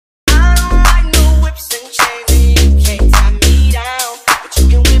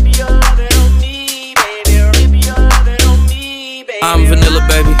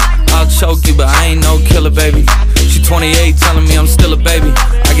choke you, but I ain't no killer, baby. She 28, telling me I'm still a baby.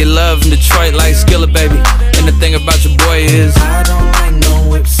 I get love in Detroit like Skillet, baby. And the thing about your boy is I don't like no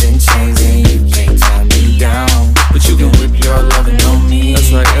whips and chains, and you can't tie me down. But you can whip your lovin' on me.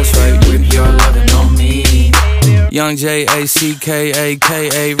 That's right, that's right. Whip your lovin' on me. Young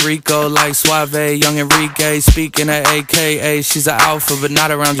J-A-C-K-A-K-A, Rico like Suave, Young Enrique, speaking at AKA. She's an alpha, but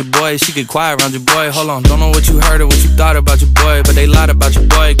not around your boy. She get quiet around your boy. Hold on, don't know what you heard or what you thought about your boy, but they lied about your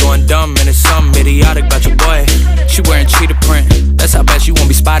boy. Going dumb, and it's something idiotic about your boy. She wearing cheetah print, that's how bad she won't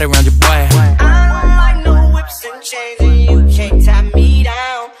be spotted around your boy. I don't like no whips and chains, and you can't tie me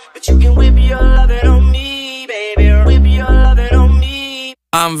down. But you can whip your lovin' on me, baby. Whip your lovin' on me.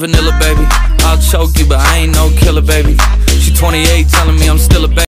 I'm vanilla, baby. I'll choke you, but I ain't no killer, baby. She 28, telling me I'm still a baby.